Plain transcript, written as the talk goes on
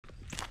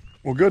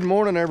Well, good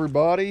morning,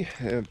 everybody.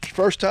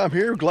 First time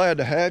here, glad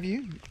to have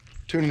you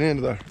tuning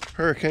into the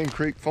Hurricane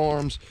Creek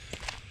Farms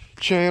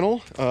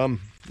channel.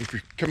 If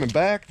you're coming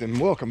back, then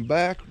welcome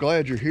back.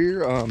 Glad you're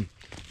here. Again,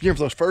 for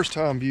those first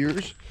time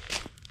viewers,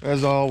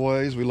 as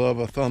always, we love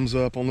a thumbs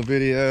up on the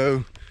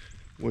video.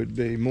 We'd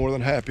be more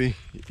than happy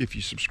if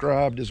you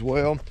subscribed as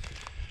well.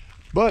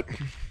 But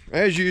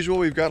as usual,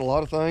 we've got a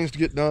lot of things to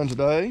get done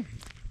today.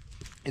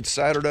 It's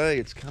Saturday.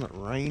 It's kind of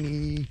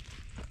rainy.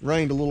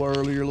 Rained a little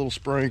earlier, a little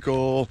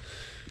sprinkle.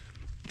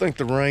 I think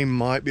the rain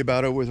might be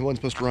about over with. It wasn't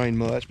supposed to rain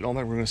much, but I don't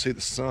think we're going to see the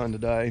sun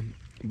today.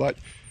 But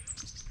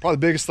probably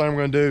the biggest thing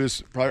we're going to do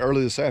is probably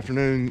early this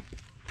afternoon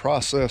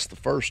process the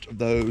first of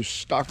those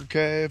stocker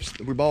calves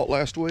that we bought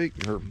last week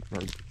or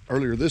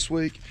earlier this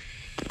week.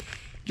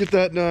 Get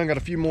that done. Got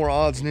a few more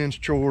odds and ends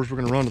chores. We're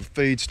going to run to the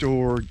feed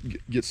store,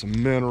 get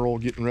some mineral,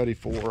 getting ready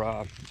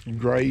for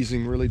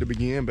grazing really to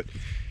begin. But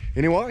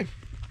anyway,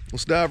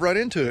 let's dive right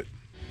into it.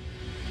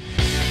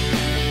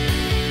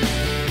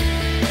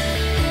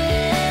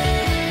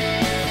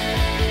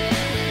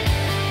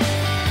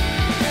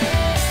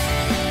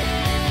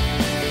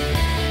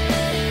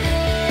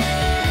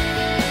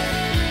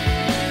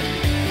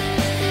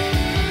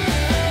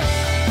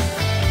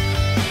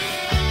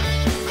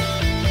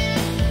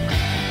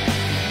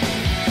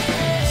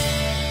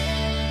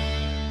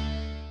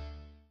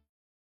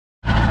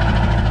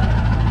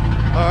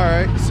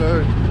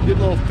 So get a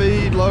little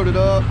feed loaded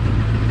up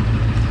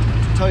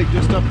to take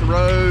just up the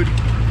road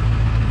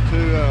to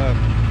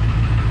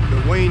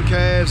the wean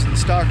calves and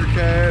stocker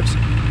calves.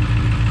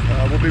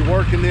 We'll be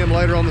working them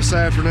later on this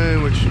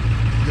afternoon, which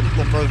get a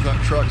little further if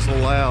that truck's a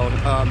little loud.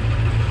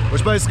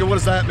 Which basically, what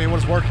does that mean?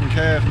 What does working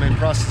calf mean?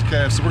 Processed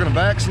calves. So we're going to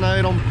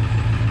vaccinate them,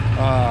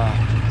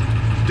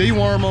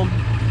 deworm them,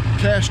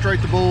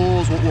 castrate the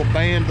bulls. We'll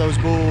band those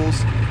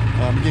bulls.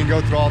 Again,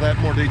 go through all that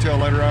in more detail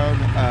later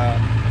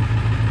on.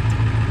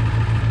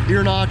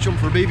 Ear notch them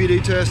for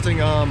BVD testing,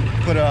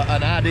 put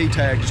an ID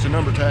tag, just a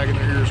number tag in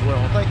their ear as well.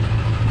 I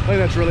think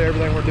that's really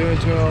everything we're doing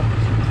to them.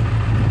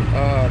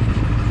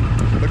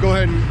 But go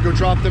ahead and go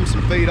drop them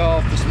some feed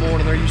off this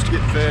morning. They're used to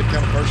getting fed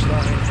kind of first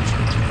thing.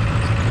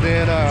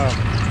 Then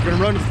we're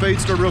gonna run to the feed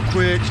store real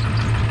quick,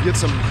 get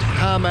some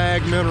high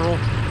mag mineral.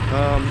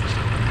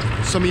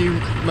 Some of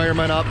you may or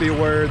may not be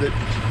aware that,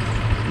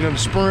 you know, in the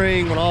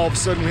spring, when all of a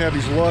sudden we have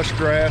these lush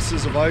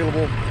grasses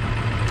available,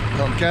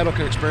 cattle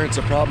can experience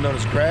a problem known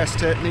as grass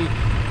tetany.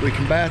 We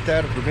combat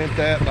that or prevent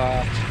that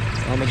by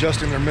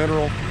adjusting their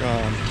mineral,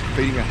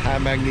 feeding a high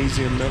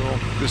magnesium mineral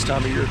this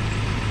time of year.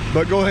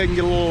 But go ahead and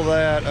get a little of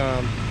that.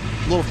 A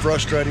little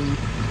frustrating.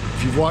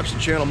 If you've watched the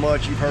channel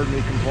much, you've heard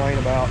me complain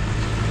about,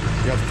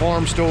 you know, the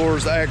farm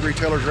stores, the ag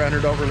retailers around here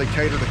don't really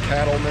cater to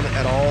cattlemen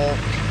at all.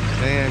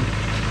 And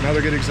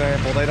another good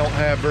example, they don't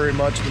have very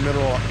much of the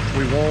mineral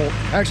we want.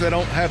 Actually, they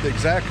don't have the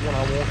exact one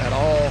I want at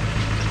all.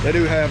 They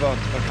do have a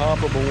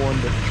comparable one,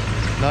 but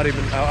not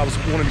even, I was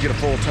wanting to get a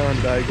full ton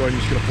today, go ahead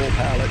and just get a full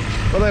pallet,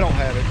 but they don't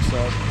have it,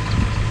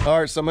 so. All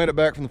right, so I made it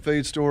back from the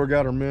feed store,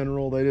 got our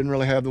mineral. They didn't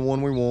really have the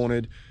one we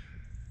wanted.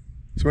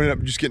 So we ended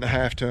up just getting a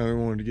half ton.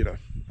 We wanted to get a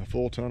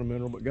full ton of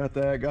mineral, but got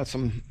that. Got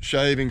some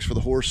shavings for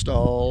the horse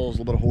stalls, a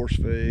little bit of horse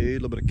feed, a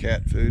little bit of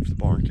cat food for the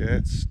barn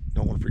cats.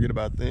 Don't want to forget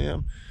about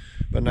them.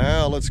 But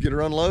now let's get her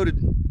unloaded.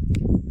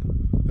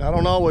 Now, I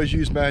don't always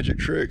use magic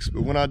tricks,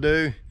 but when I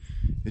do,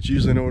 it's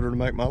usually in order to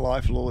make my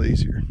life a little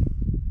easier.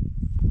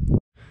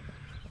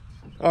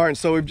 All right,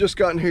 so we've just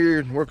gotten here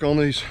and work on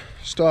these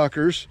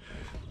stockers.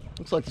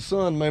 Looks like the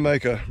sun may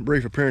make a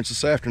brief appearance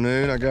this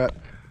afternoon. I got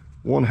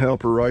one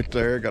helper right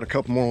there. Got a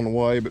couple more on the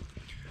way, but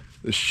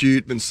this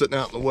chute been sitting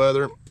out in the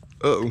weather.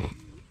 Uh-oh,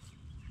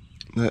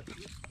 that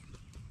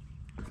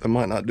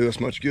might not do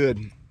us much good.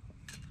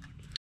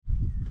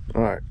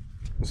 All right,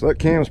 so that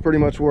can is pretty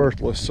much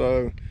worthless.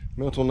 So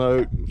mental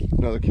note,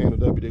 another can of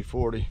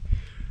WD-40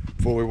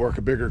 before we work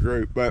a bigger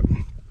group. But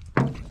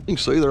you can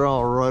see they're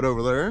all right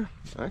over there.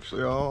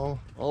 Actually, all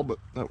but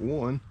that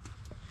one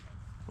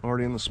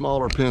already in the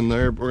smaller pen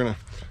there. We're gonna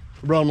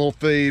run a little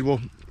feed.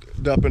 We'll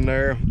dump in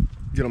there,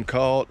 get them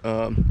caught,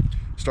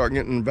 start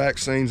getting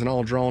vaccines and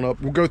all drawn up.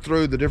 We'll go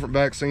through the different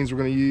vaccines we're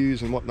gonna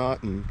use and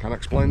whatnot and kind of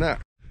explain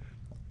that.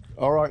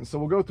 All right, so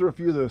we'll go through a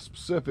few of the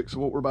specifics of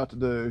what we're about to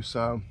do.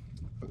 So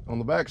on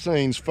the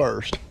vaccines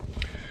first,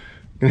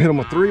 gonna hit them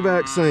with 3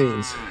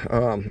 vaccines.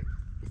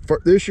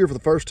 This year, for the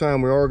first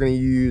time, we are going to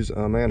use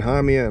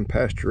Mannheimia and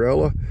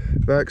Pasturella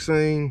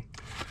vaccine.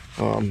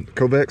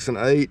 Covexin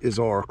 8 is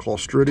our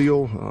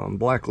clostridial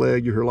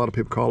blackleg. You hear a lot of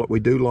people call it. We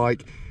do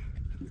like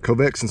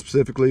Covexin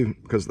specifically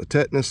because of the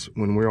tetanus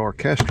when we are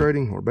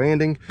castrating or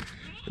banding.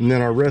 And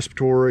then our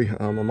respiratory,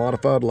 a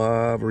modified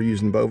live, we're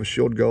using Bova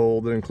Shield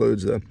Gold. That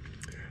includes the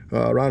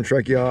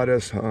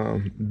rhinotracheitis,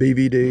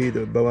 BVD,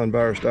 the bovine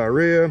virus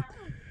diarrhea,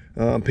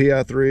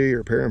 PI3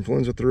 or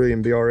parainfluenza 3,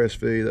 and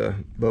BRSV, the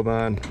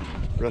bovine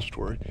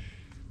respiratory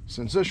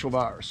syncytial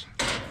virus.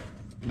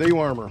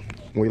 Dewormer,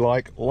 we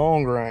like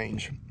long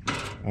range.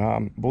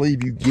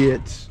 Believe you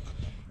get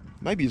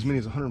maybe as many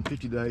as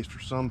 150 days for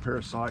some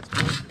parasites,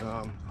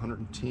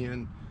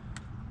 110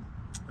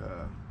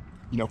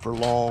 you know, for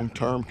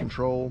long-term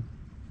control.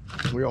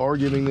 We are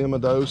giving them a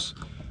dose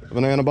of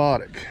an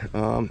antibiotic,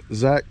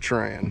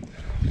 Zactran.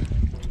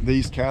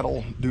 These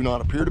cattle do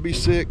not appear to be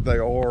sick. They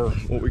are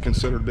what we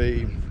consider to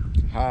be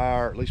high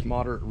or at least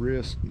moderate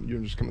risk.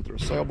 You're just coming through a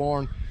sale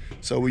barn.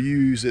 So we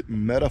use it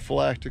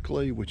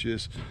metaphylactically, which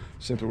is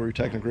simply where you're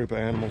taking a group of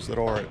animals that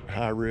are at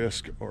high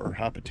risk or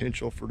high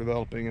potential for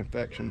developing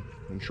infection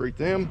and treat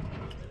them.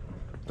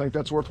 I think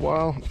that's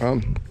worthwhile.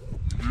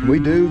 We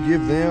do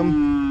give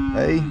them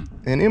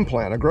an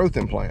implant, a growth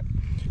implant.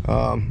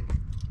 And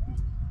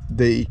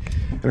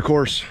of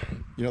course,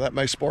 you know, that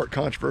may spark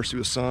controversy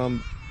with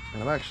some,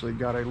 and I've actually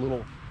got a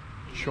little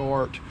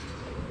chart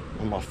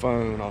on my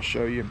phone I'll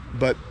show you.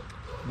 But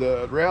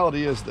the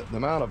reality is that the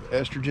amount of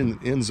estrogen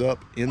that ends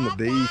up in the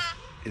beef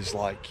is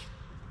like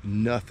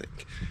nothing.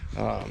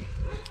 Let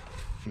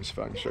me see if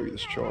I can show you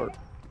this chart.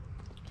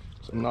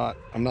 So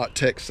I'm not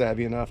tech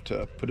savvy enough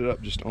to put it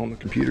up just on the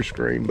computer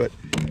screen, but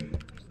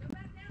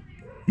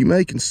you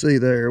may can see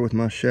there with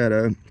my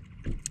shadow,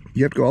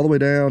 you have to go all the way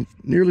down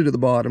nearly to the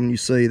bottom, and you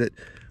see that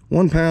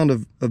 1 pound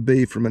of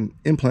beef from an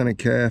implanted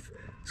calf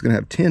is going to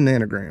have 10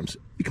 nanograms.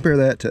 You compare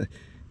that to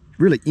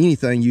really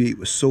anything you eat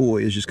with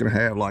soy is just going to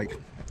have like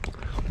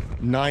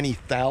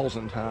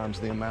 90,000 times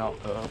the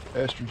amount of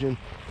estrogen.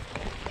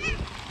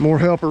 More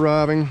help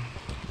arriving.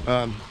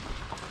 I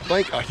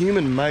think a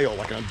human male,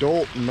 like an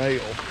adult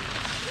male,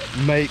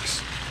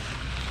 makes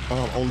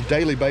on a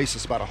daily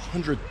basis about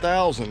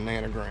 100,000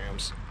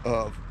 nanograms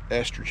of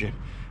estrogen.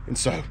 And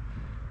so,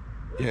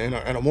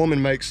 yeah, and a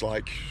woman makes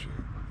like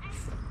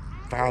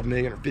 5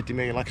 million or 50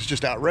 million. Like, it's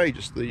just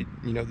outrageous, the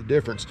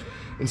difference.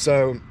 And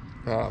so,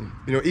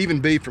 you know, even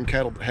beef from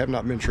cattle that have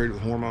not been treated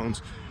with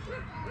hormones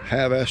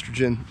have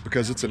estrogen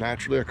because it's a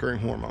naturally occurring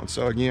hormone.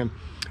 So again,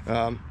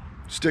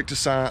 stick to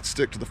science,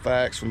 stick to the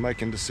facts when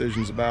making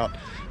decisions about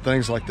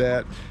things like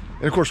that.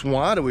 And of course,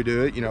 why do we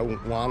do it? You know,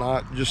 why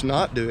not just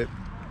not do it?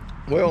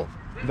 Well,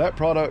 that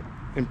product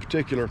in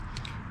particular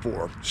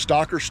for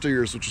stocker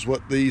steers, which is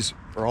what these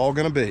are all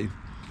going to be,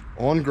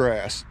 on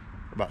grass,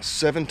 about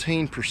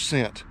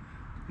 17%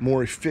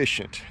 more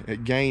efficient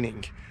at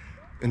gaining.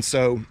 And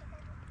so,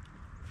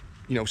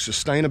 you know,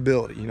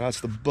 sustainability, you know,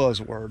 that's the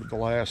buzzword of the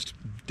last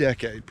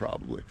decade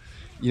probably.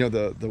 You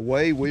know, the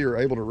way we are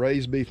able to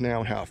raise beef now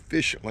and how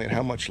efficiently and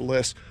how much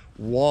less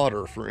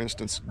water, for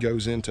instance,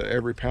 goes into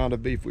every pound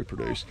of beef we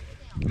produce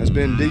has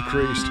been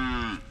decreased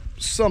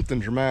something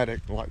dramatic.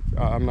 Like,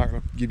 I'm not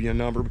going to give you a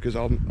number because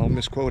I'll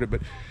misquote it,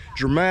 but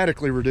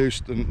dramatically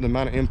reduced the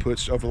amount of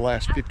inputs over the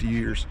last 50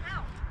 years.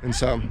 And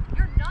so,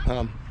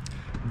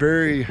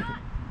 very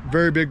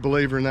big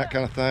believer in that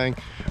kind of thing.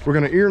 We're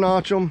going to ear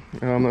notch them.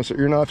 That's an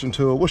ear notching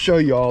tool. We'll show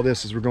you all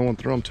this as we're going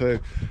through them too.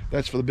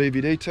 That's for the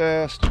BVD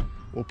test.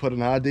 We'll put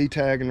an ID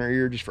tag in their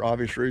ear just for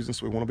obvious reasons,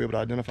 so we want to be able to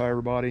identify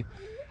everybody.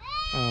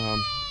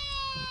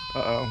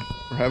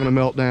 Uh-oh, we're having a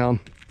meltdown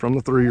from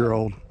the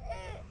 3-year-old.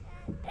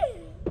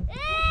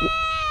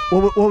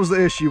 What was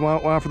the issue?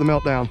 Why for the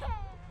meltdown?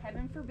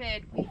 Heaven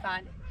forbid we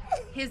find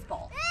his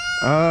ball.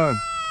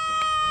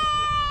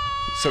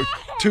 So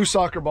 2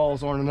 soccer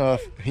balls aren't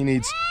enough. He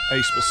needs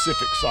a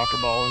specific soccer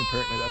ball, and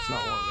apparently that's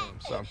not one of them.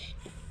 So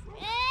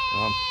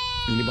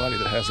anybody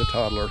that has a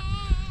toddler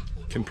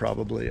can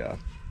probably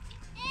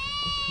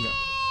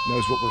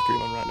knows what we're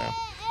feeling right now.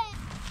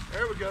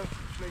 There we go.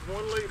 Just need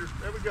 1 liter.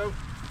 There we go.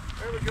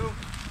 There we go.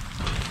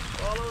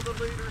 Follow the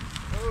leader.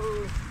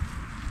 Oh.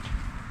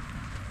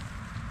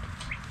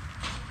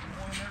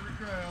 One in every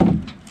crowd.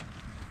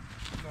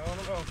 No.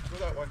 Go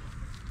that way.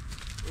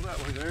 Go that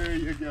way. There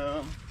you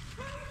go.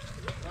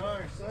 All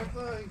right, same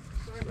thing.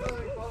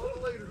 Follow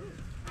the leader.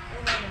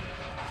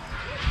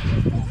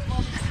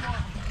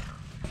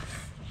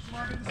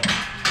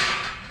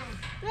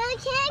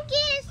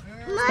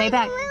 Stay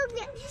back.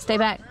 Stay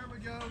back. There we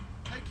go.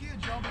 Hey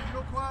kids, y'all be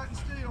real quiet and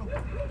still.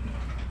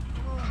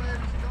 Come on,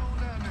 babies, go on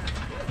down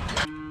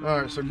there. All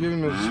right, so give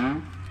him his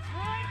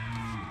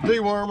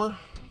dewormer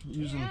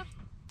using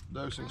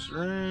dosing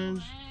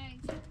syringe.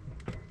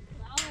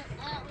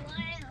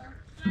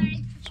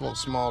 It's one of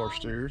the smaller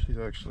steers. He's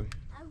actually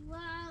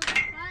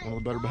one of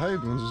the better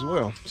behaved ones as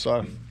well.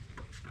 So,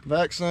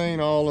 vaccine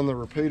all in the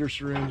repeater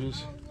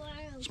syringes.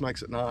 Just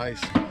makes it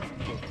nice, a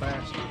little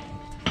faster.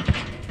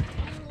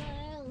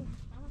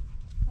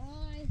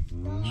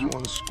 Just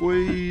want to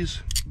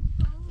squeeze.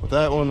 With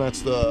that one,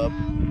 that's the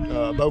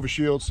Bova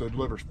Shield, so it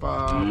delivers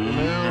 5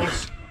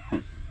 mLs.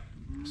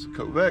 It's the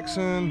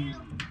Covaxin.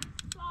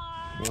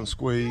 One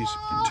squeeze,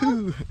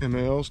 2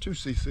 mLs, 2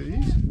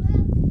 cc's.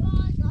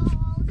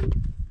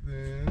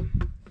 Then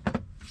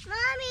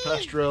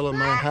Pastrella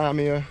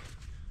Manhamia,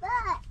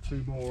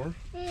 2 more.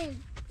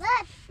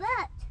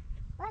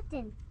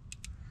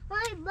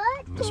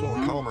 This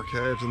one calm our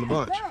calves in the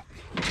bunch.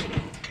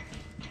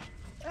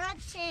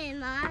 Button,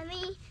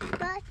 mommy,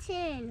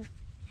 button.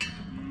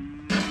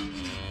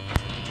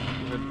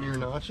 Good ear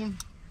notching.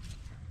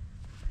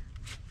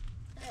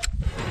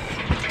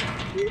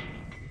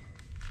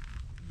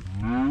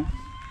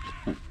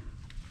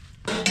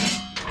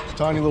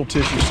 Tiny little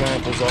tissue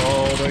samples,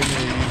 all they need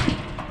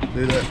to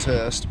do that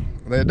test.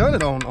 And They had done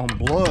it on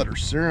blood or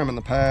serum in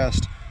the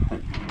past,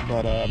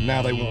 but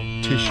now they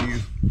want tissue.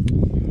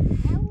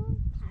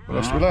 But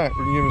let's do that.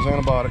 We're gonna give his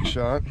antibiotic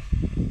shot.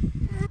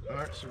 All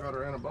right, so we got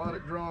our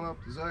antibiotic drawn up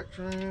to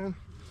Zactran.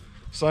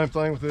 Same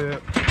thing with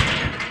it.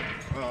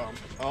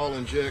 All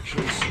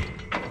injections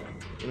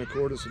in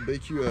accordance with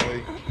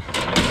BQA.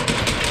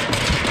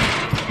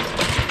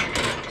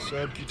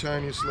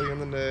 Subcutaneously in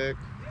the neck,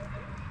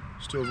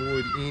 just to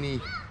avoid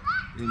any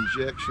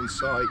injection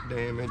site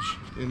damage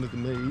into the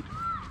meat.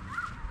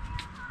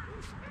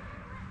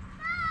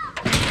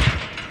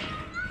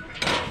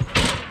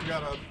 We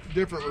got a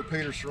different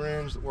repeater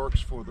syringe that works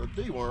for the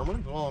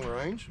dewormer, the long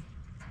range.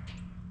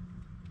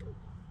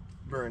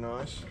 Very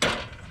nice.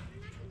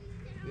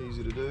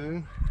 Easy to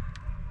do.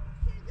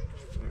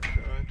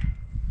 Okay.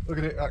 Look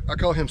at it. I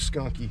call him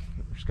Skunky,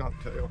 or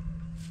skunk tail,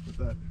 with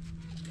that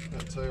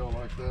tail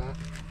like that.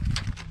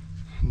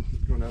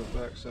 Going down the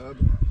back side.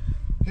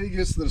 He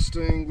gets the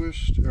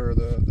distinguished, or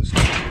the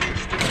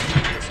distinguished.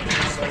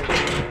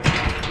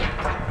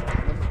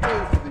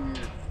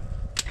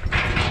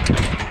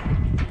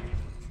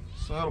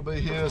 So that'll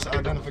be his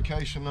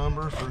identification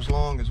number for as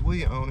long as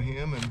we own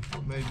him,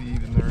 and maybe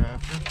even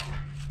thereafter.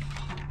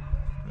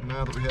 And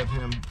now that we have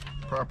him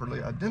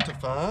properly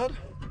identified,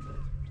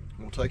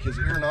 we'll take his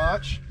ear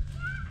notch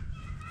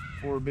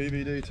for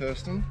BVD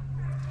testing.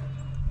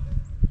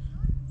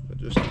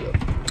 Just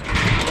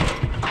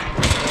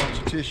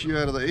tissue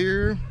out of the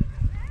ear,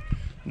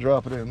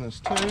 drop it in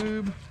this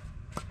tube,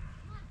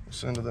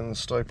 send it in the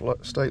state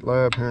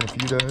lab here in a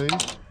few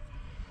days.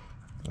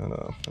 And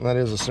that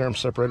is a serum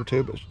separator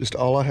tube. It's just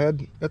all I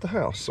had at the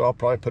house, so I'll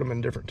probably put them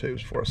in different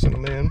tubes before I send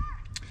them in.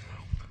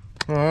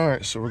 All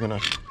right, so we're gonna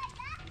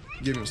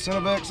give him a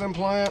Cinevex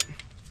implant.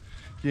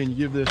 Again, you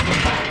give this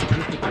just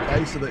at the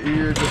base of the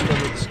ear, just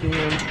under the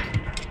skin.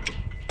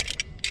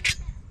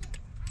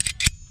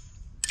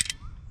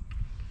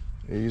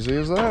 Easy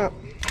as that.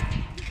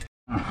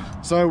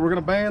 So we're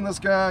gonna ban this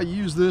guy.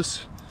 Use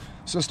this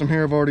system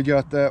here. I've already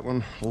got that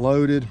one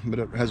loaded, but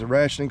it has a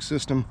rationing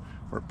system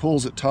where it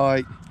pulls it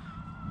tight.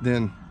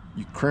 Then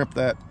you crimp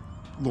that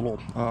little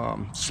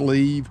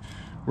sleeve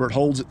where it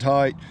holds it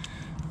tight.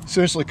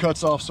 Essentially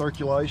cuts off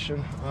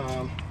circulation,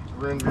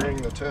 rendering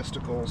the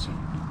testicles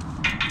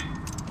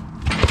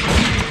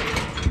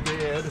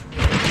dead.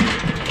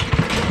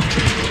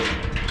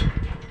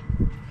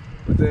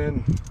 But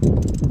then,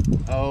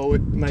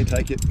 it may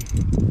take it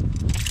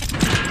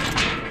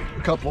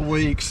a couple of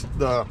weeks,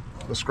 the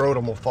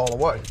scrotum will fall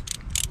away.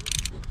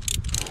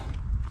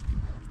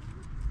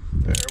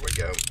 There we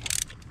go.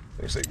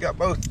 You see, you got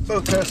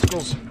both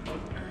testicles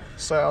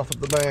south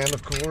of the band,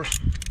 of course.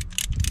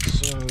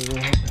 So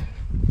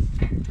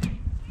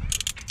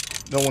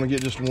don't want to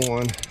get just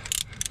one,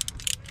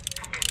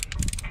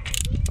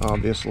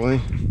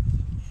 obviously.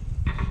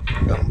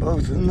 Got them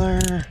both in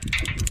there.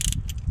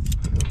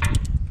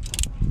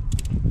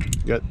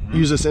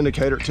 Use this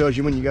indicator. It tells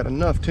you when you got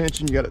enough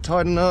tension, you got it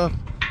tight enough,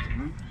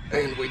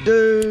 and we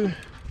do.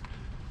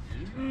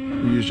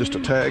 Use just a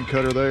tag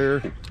cutter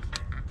there.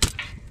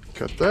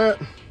 Cut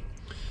that,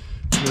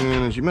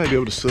 and as you may be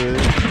able to see, I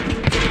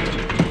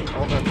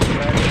don't know if you can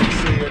actually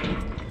see it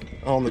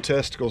on the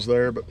testicles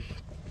there, but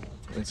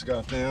it's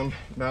got them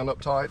bound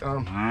up tight.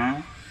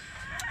 And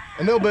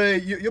they'll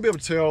be, you'll be able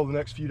to tell the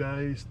next few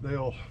days,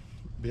 they'll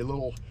be a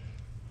little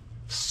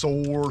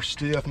sore,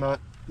 stiff,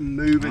 not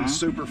moving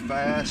super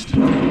fast.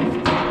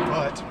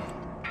 But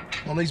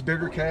on these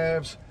bigger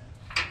calves,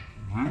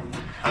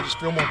 I just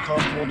feel more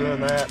comfortable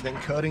doing that than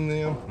cutting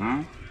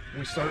them.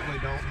 We certainly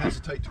don't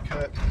hesitate to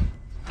cut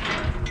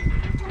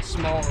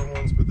smaller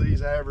ones, but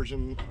these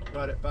averaging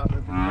right at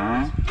 500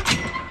 pounds.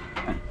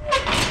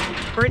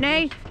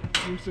 Brittany?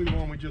 You see the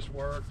one we just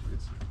worked.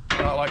 It's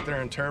not like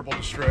they're in terrible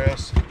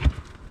distress.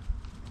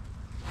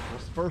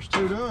 That's the first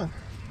two done.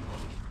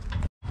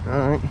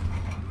 All right.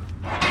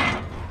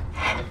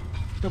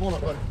 Step on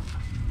up, buddy.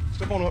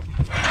 Step on up.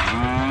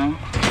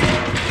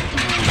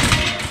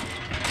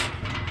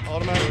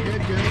 Automatic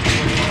head gate.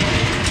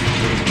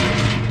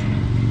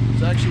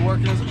 It's actually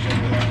working as it should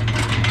be.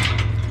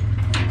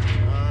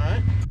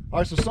 All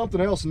right, so something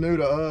else new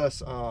to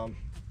us.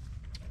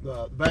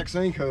 The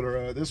vaccine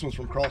coater, this one's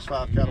from Cross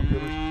 5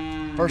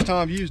 Caterpillars. First time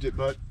I've used it,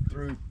 but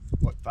through,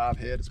 5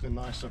 head, it's been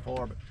nice so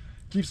far. But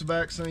keeps the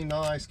vaccine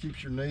nice,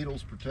 keeps your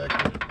needles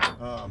protected.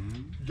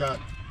 Got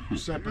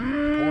separate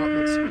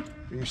compartments.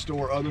 You can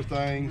store other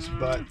things,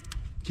 but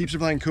keeps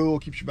everything cool,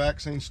 keeps your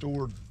vaccine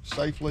stored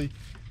safely,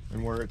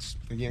 and where it's,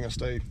 again, gonna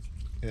stay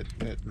at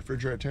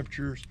refrigerated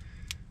temperatures.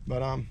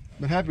 But I've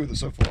been happy with it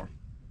so far.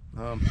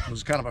 It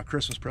was kind of a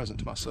Christmas present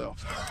to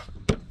myself.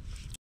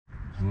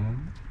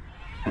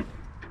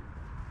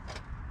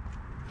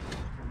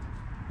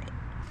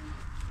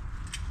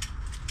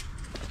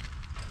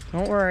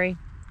 Don't worry,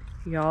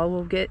 y'all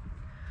will get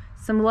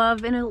some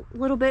love in a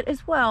little bit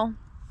as well.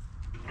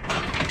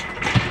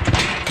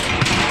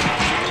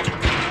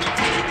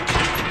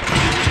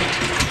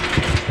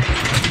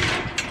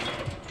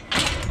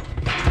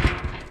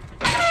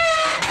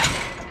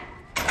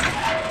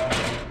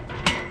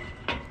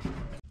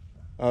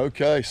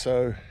 Okay,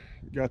 so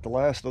got the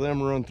last of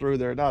them run through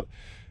there. Not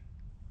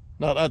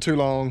too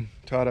long,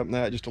 tied up in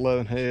that, just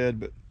 11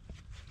 head, but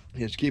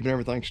it's keeping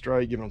everything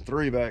straight, giving them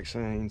 3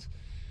 vaccines,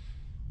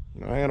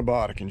 you know,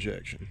 antibiotic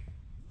injection,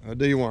 a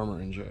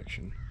dewormer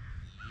injection,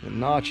 and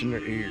notching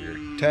their ear,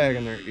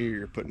 tagging their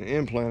ear, putting an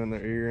implant in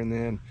their ear, and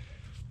then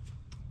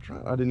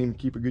I didn't even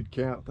keep a good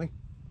count. I think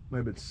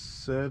maybe it's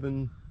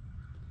 6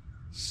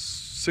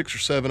 or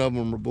 7 of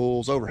them were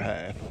bulls, over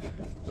half.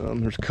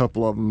 There's a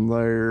couple of them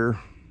there.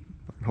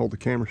 I can hold the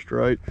camera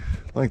straight.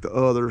 I think the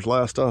others,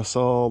 last I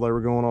saw, they were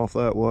going off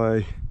that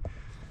way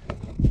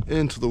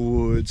into the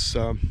woods.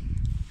 So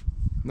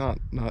not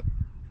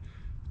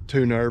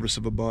too nervous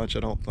of a bunch, I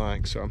don't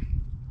think. So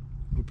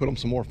we put them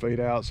some more feed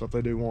out, so if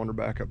they do wander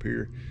back up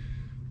here,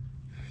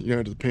 you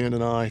know, to the pen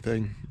tonight,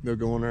 they'll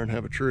go in there and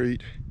have a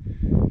treat.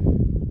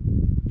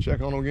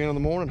 Check on them again in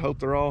the morning, hope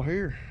they're all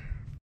here.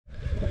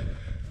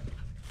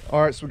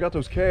 All right, so we got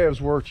those calves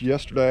worked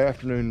yesterday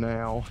afternoon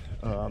now.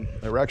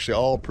 They were actually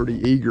all pretty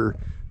eager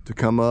to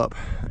come up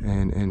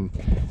and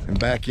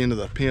back into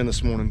the pen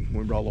this morning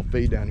when we brought a little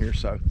feed down here.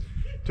 So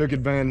took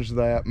advantage of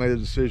that, made the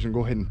decision to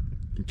go ahead and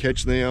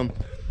catch them.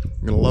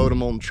 I'm gonna load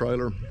them on the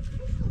trailer,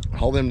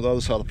 haul them to the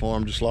other side of the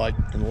farm, just like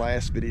in the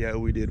last video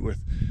we did with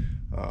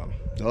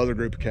the other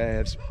group of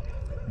calves.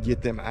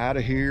 Get them out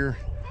of here,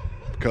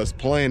 because the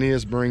plan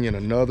is bring in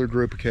another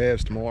group of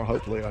calves tomorrow,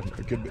 hopefully a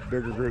good bit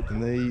bigger group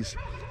than these.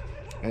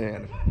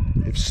 And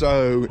if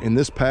so, in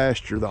this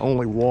pasture, the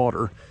only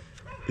water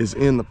is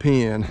in the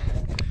pen.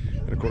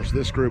 And of course,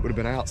 this group would have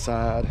been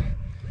outside,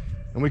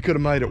 and we could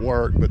have made it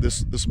work, but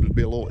this would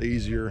be a little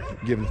easier,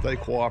 given if they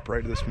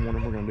cooperated this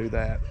morning. We're gonna do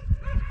that.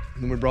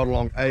 And then we brought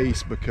along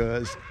Ace,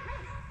 because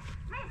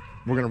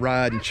we're gonna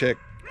ride and check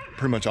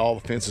pretty much all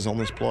the fences on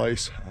this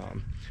place.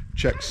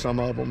 Check some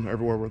of them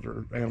everywhere where there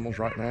are animals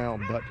right now,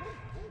 but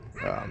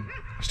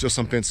still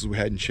some fences we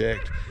hadn't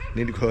checked.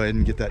 Need to go ahead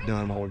and get that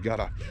done while we've got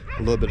a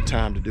little bit of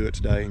time to do it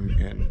today,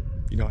 and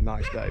you know, a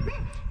nice day. But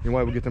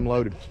anyway, we'll get them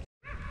loaded.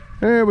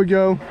 There we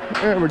go,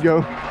 there we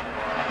go.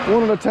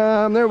 One at a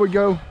time, there we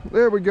go,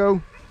 there we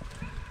go,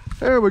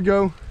 there we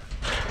go,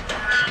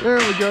 there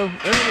we go,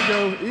 there we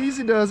go.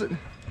 Easy does it,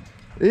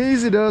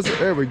 easy does it.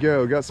 There we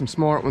go, got some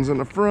smart ones in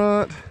the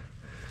front.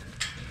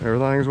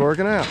 Everything's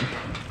working out.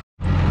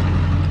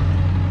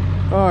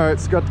 All right,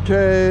 it's got the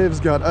calves,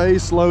 got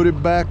Ace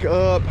loaded back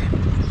up.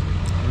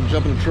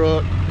 Jump in the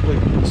truck. I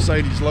believe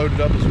Sadie's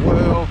loaded up as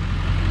well.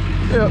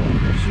 Yep,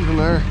 she's in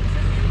there.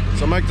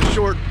 So make the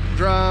short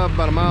drive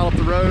about a mile up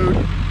the road,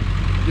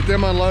 get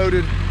them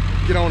unloaded,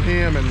 get on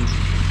him and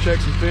check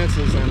some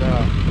fences, and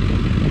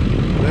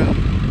then,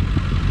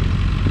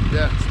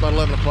 yeah, it's about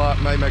 11 o'clock,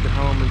 may make it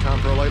home in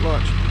time for a late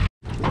lunch.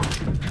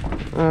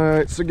 All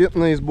right, so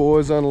getting these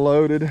boys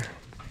unloaded.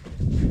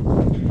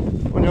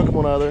 Come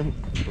on out of there.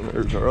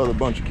 There's our other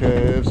bunch of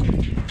calves.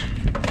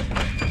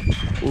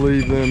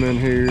 Leave them in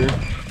here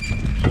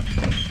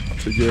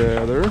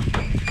together.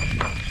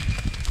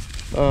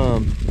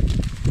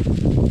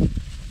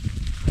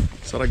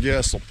 So I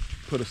guess will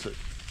put us at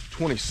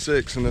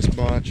 26 in this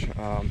bunch.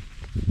 And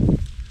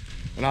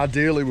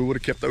ideally we would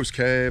have kept those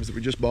calves that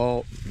we just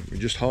bought, we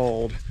just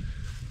hauled,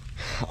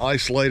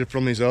 isolated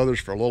from these others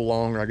for a little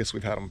longer. I guess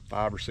we've had them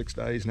 5 or 6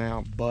 days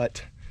now,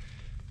 but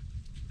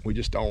we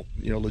just don't,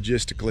 you know,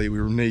 logistically we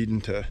were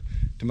needing to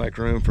make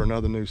room for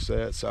another new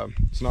set. So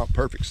it's not a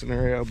perfect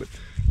scenario, but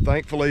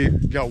thankfully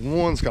got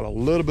one that's got a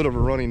little bit of a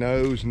runny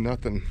nose,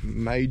 nothing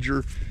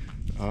major.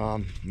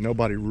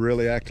 Nobody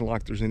really acting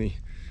like there's any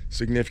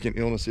significant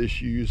illness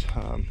issues.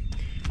 Of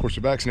course,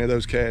 we vaccinated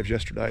those calves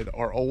yesterday.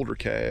 Our older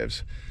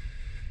calves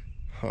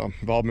have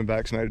all been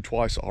vaccinated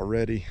twice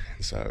already,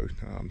 so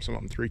some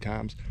of them 3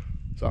 times.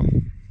 So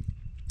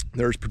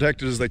they're as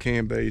protected as they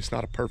can be. It's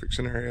not a perfect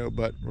scenario,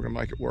 but we're gonna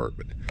make it work.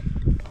 But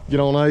get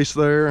on Ace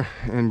there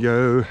and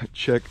go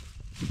check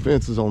the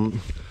fences on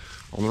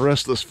the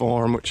rest of this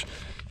farm, which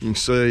you can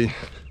see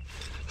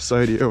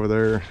Sadie over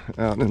there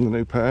out in the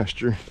new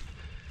pasture.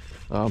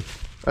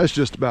 That's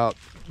just about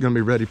gonna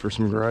be ready for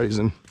some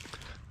grazing.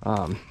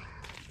 But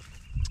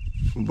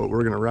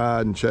we're gonna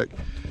ride and check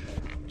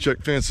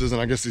fences,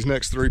 and I guess these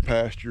next 3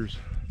 pastures,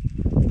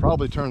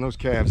 probably turn those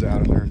calves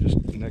out in there in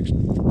just the next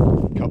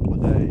couple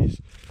of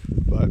days.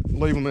 But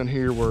leave them in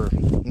here where,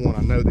 one,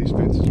 I know these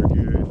fences are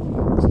good.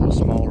 It's a little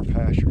smaller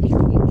pasture, keep a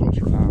little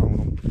closer eye on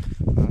them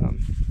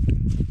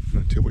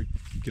until we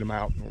get them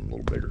out in a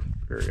little bigger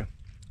area.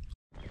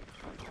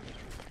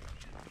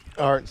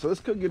 All right, so this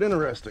could get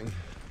interesting.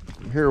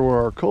 Here where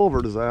our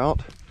culvert is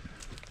out,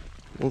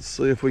 let's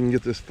see if we can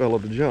get this fella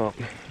to jump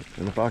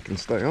and if I can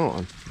stay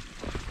on.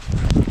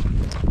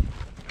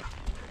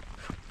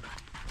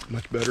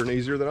 Much better and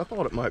easier than I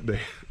thought it might be.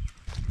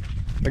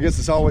 I guess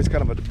it's always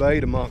kind of a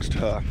debate amongst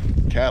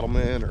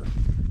cattlemen, or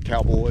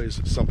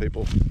cowboys, as some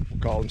people will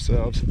call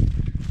themselves,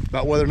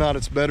 about whether or not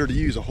it's better to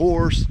use a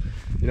horse,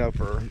 you know,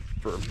 for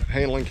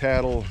handling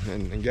cattle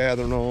and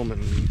gathering them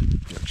and,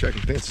 you know, checking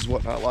fences,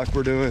 whatnot, like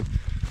we're doing,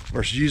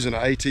 versus using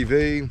an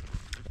ATV.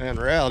 And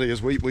the reality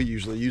is we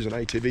usually use an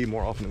ATV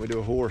more often than we do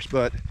a horse.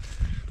 But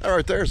That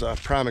right there's a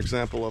prime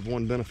example of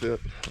one benefit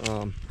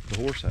the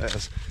horse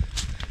has,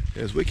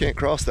 is we can't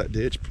cross that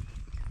ditch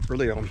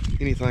really on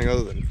anything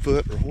other than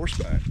foot or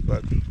horseback,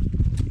 but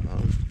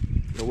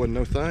there wasn't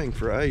no thing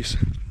for Ace.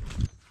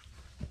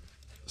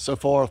 So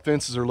far, the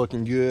fences are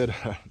looking good,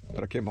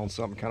 but I came on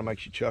something that kind of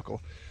makes you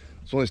chuckle.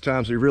 It's one of these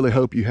times we really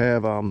hope you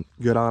have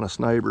good, honest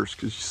neighbors,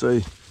 because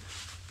you see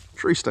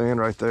tree stand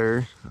right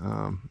there,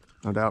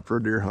 no doubt for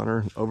a deer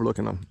hunter,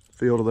 overlooking a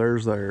field of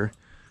theirs there.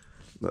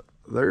 But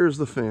there's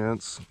the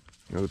fence.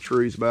 You know, the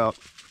tree's about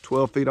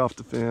 12 feet off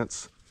the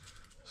fence.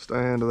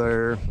 Stand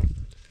there.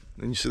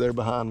 Then you see there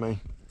behind me.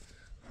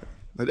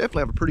 They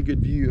definitely have a pretty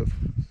good view of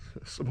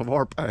some of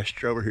our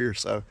pasture over here.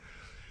 So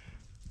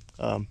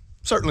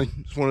certainly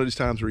it's one of these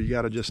times where you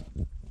got to just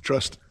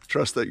trust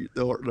that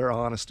they're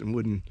honest and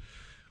wouldn't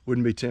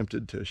be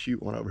tempted to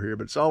shoot one over here.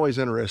 But it's always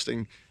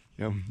interesting,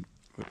 you know,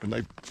 when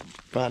they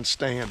find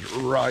stands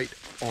right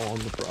on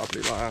the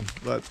property line.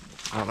 But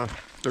I don't know,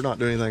 they're not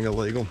doing anything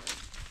illegal.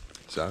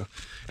 So,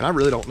 and I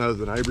really don't know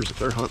the neighbors if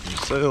they're hunting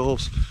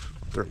themselves,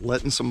 if they're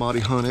letting somebody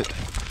hunt it.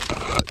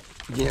 But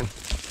again,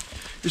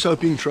 just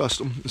hope you can trust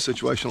them in a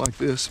situation like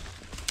this.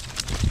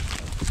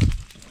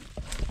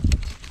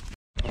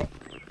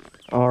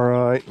 All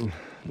right, and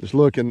just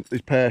looking,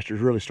 these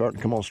pastures really starting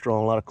to come on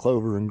strong. A lot of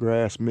clover and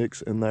grass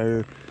mix in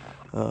there.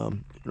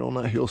 You're on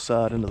that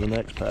hillside into the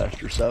next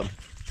pasture. So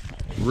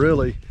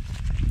really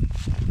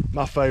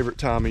my favorite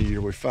time of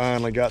year. We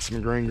finally got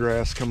some green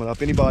grass coming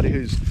up. Anybody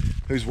who's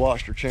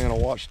watched our channel,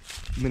 watched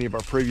many of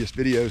our previous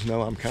videos,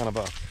 know I'm kind of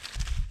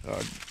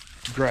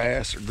a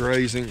grass or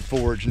grazing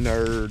forage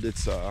nerd.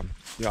 It's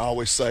you know, I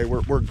always say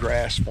we're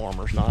grass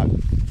farmers, not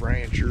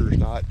ranchers,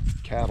 not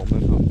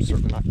cattlemen. I'm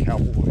certainly not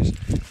cowboys.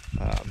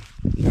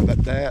 You know,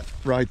 that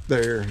right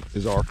there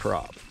is our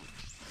crop.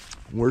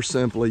 We're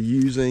simply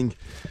using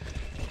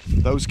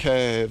those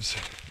calves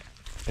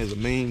as a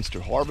means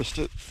to harvest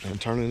it and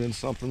turn it into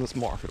something that's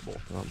marketable.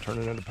 Turn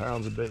it into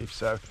pounds of beef.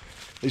 So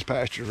these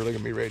pastures are really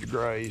gonna be ready to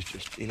graze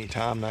just any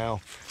time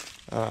now.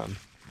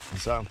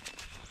 So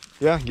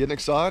yeah, getting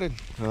excited.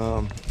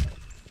 Turning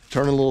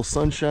a little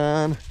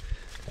sunshine,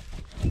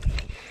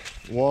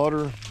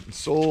 water, and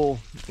soil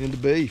into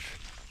beef.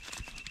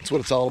 That's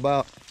what it's all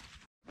about.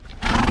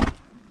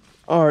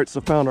 All right,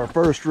 so found our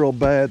first real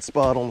bad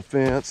spot on the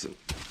fence.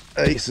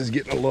 Ace is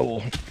getting a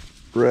little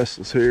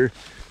restless here.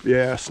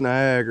 Yeah,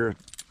 snag or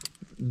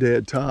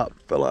dead top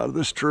fell out of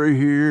this tree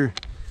here.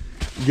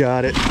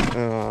 Got it.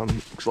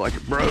 Looks like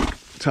it broke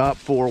top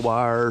 4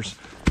 wires,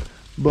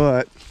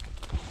 but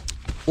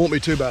won't be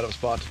too bad of a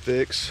spot to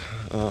fix.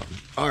 All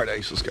right,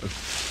 Ace, let's go.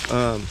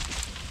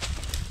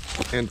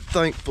 And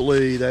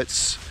thankfully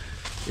that's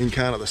in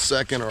kind of the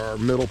second or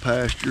middle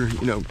pasture,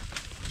 you know,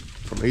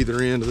 from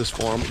either end of this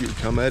farm. You can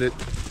come at it.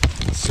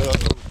 So,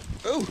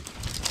 oh,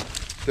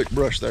 thick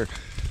brush there.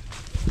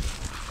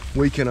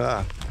 We can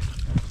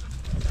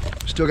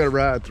still got to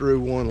ride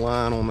through one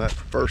line on that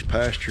first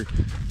pasture,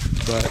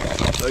 but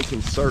they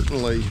can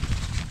certainly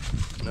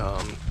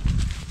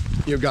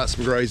you know, got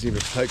some grazing if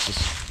it takes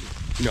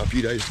us, you know, a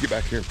few days to get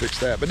back here and fix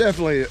that. But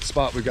definitely a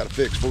spot we've got to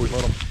fix before we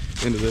let them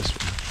into this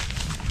one.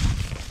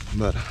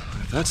 But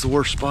if that's the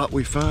worst spot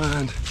we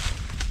find,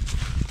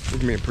 we're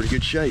gonna be in pretty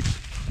good shape.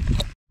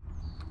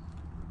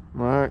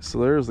 All right, so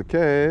there's the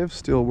calves,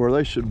 still where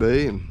they should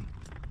be, and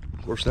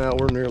of course now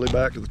we're nearly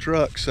back to the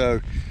truck.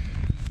 So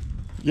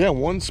yeah,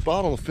 one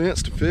spot on the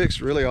fence to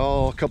fix. Really,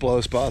 a couple of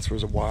those spots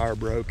was a wire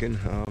broken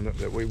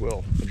that we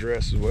will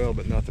address as well,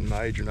 but nothing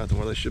major, nothing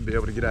where they should be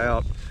able to get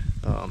out.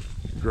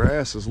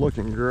 Grass is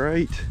looking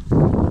great.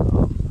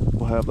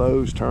 We'll have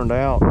those turned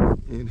out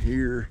in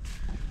here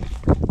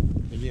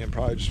again,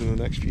 probably just in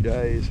the next few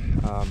days.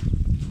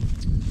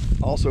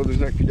 Also, these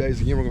next few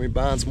days, again, we're going to be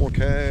buying some more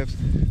calves.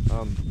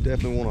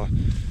 Definitely want to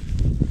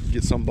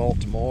get some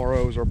bought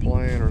tomorrow is our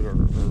plan, or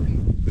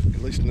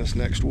at least in this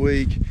next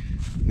week.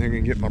 And then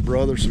going to get my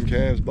brother some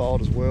calves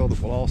bought as well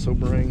that we'll also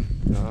bring,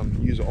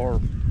 use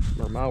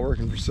my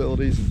working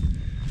facilities.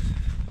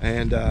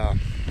 And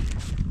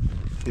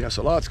you know,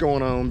 so lots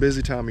going on,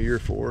 busy time of year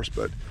for us,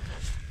 but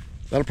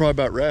that'll probably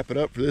about wrap it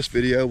up for this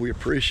video. We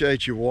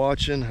appreciate you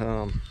watching,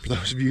 for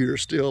those of you who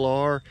still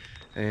are.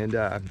 And you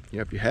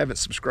know, if you haven't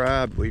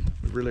subscribed, we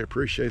really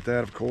appreciate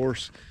that, of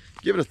course.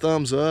 Give it a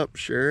thumbs up,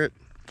 share it.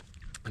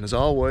 And as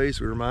always,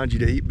 we remind you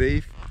to eat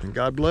beef, and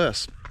God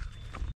bless.